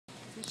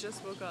He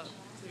just woke up. So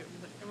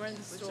And we're in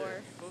the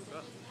store. Woke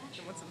up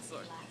and went to the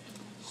store.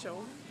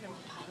 Show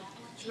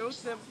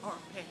them our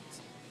pants.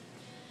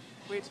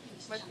 Wait,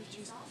 my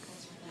she's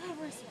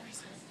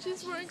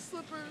She's wearing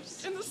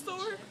slippers. in the store.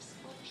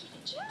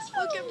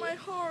 Look at my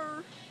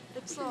hair.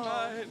 It's all,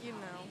 Mine. you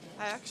know.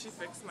 I actually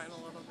fixed mine a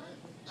little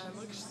bit.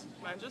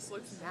 Mine just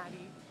looks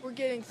natty. We're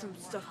getting some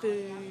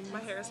stuffing. My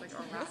hair is like a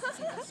rat's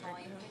nest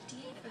right now.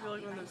 I feel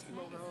like one of those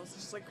emo girls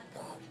just like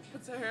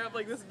puts their hair up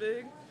like this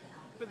big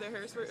with their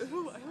hairspray.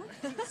 Ooh, I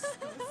look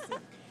disgusting.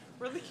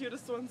 We're the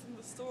cutest ones in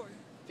the store.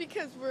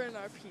 Because we're in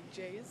our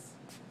PJs.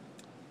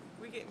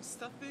 We getting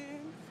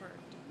stuffing for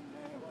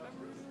dinner, whatever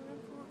we're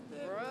doing for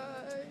them.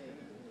 Right.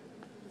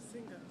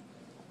 Bazinga.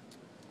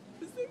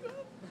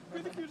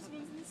 We're the cutest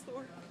ones in the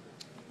store.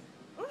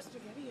 Oh,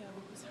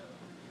 SpaghettiOs.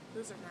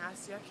 Those are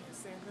nasty. I can't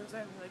stand those. I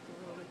have like the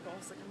little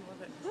meatballs that come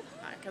with it.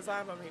 Because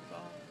I'm a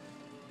meatball.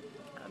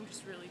 I'm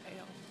just really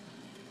pale.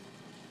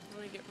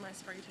 Let me get my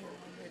spray tan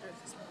on later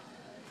this month.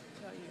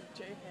 Tell you,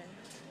 JK.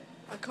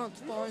 I can't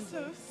find So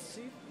it.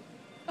 stupid.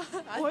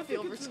 I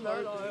feel think it's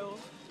nut retarded. oil.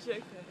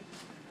 JK.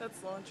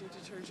 That's laundry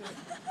detergent.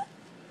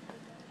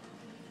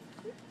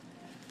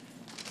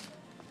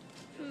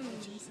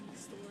 PJs in the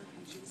store.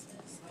 PJs in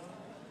the store.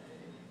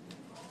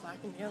 Black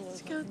and yellow.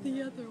 Let's go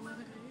the other way.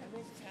 I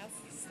think past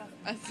the stuff.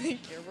 I think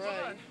you're Hold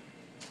right. on.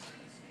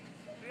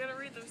 We gotta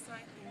read those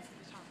sign things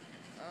at the top.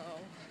 Oh.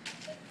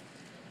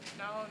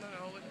 No.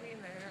 Look me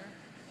in there.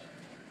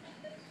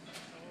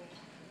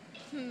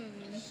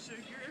 Oh.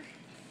 Sugar.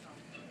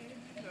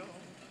 No.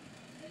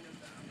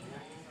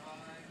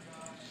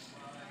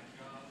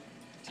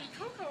 Tea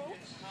cocoa.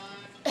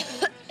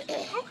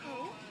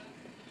 Cocoa.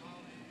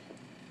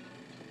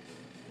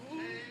 Ooh.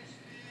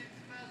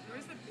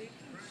 Where's the bacon?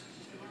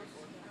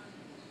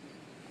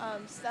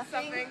 Stuffing.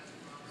 Stuffing.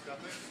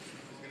 Stuffing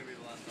is going to be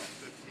the last about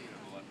 15 on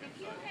the left-hand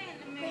If you side. had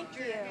the Thank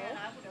measure you. again,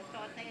 I would have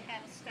thought they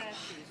had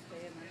statues for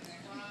him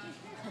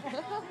in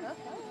there.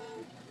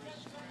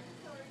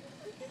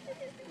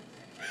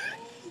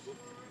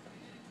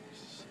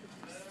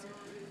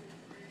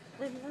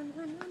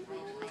 Run.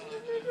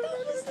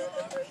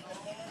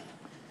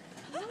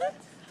 What?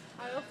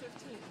 Aisle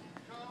 15.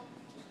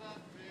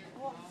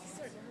 Oh, it's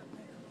starting to hurt my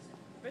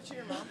nose. Bet you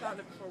your mom found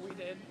it before we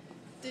did.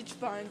 Did you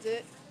find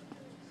it?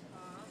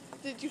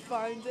 Did you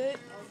find it?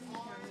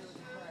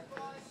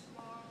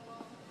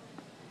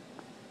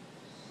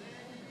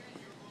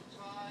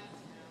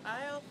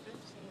 Aisle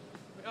 15.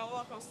 We gotta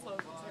walk on slow.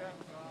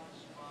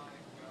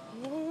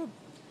 Whoa.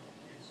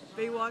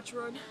 Baywatch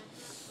run.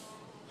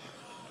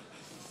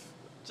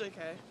 JK.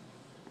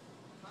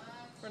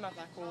 We're not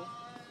that cool.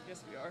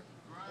 Yes, we are.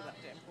 We're that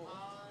damn cool.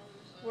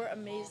 We're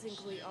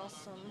amazingly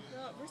awesome.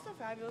 No, we're so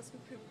fabulous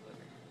with people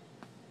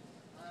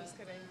litter. Just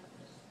kidding.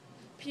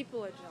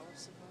 People are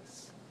jealous of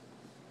us.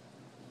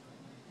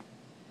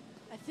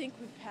 I think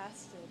we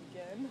passed it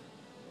again.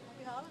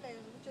 Happy holidays.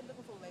 What you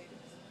looking for,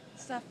 ladies?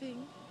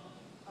 Stuffing.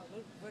 Oh,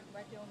 look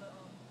right there on the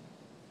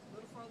a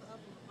little further up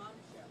on the bottom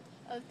shelf.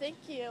 Oh, thank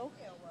you.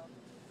 Yeah, well,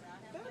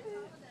 have a nice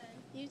holiday.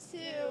 You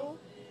too.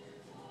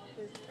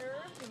 There's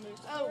herbs and there's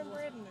Oh.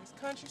 cornbread and there's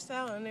country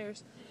style and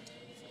there's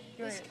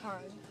This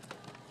kind.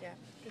 Yeah,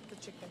 get the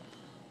chicken.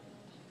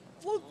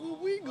 Look what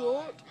we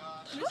got.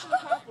 Mission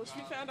accomplished.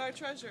 We found our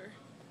treasure.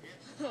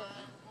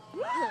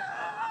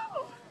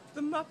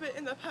 The Muppet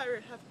and the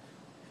pirate have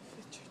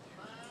featured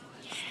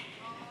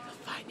their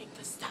finding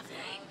the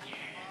stuffing.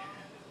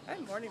 I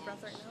have morning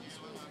breath right now. It's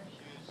really weird.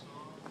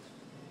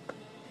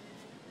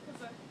 We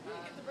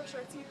didn't get to brush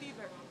our teeth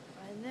either.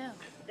 I know.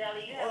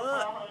 Deli, you have a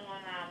call on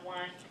 191.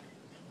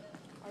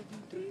 Are you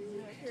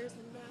doing My hair's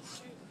in bad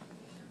shape.